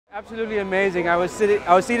Absolutely amazing. I was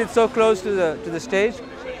seated so close to the stage.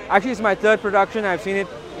 Actually, it's my third production. I've seen it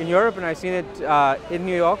in Europe and I've seen it in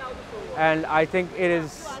New York, and I think it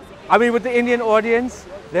is. I mean, with the Indian audience,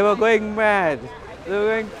 they were going mad. They were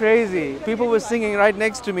going crazy. People were singing right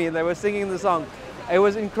next to me. They were singing the song. It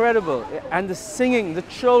was incredible, and the singing, the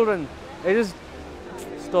children, it just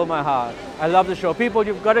stole my heart. I love the show. People,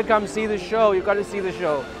 you've got to come see the show. You've got to see the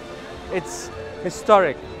show. It's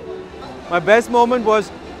historic. My best moment was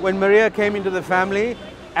when Maria came into the family,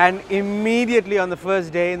 and immediately on the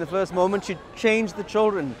first day, in the first moment, she changed the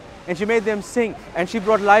children and she made them sing and she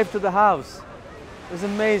brought life to the house. It was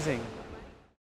amazing.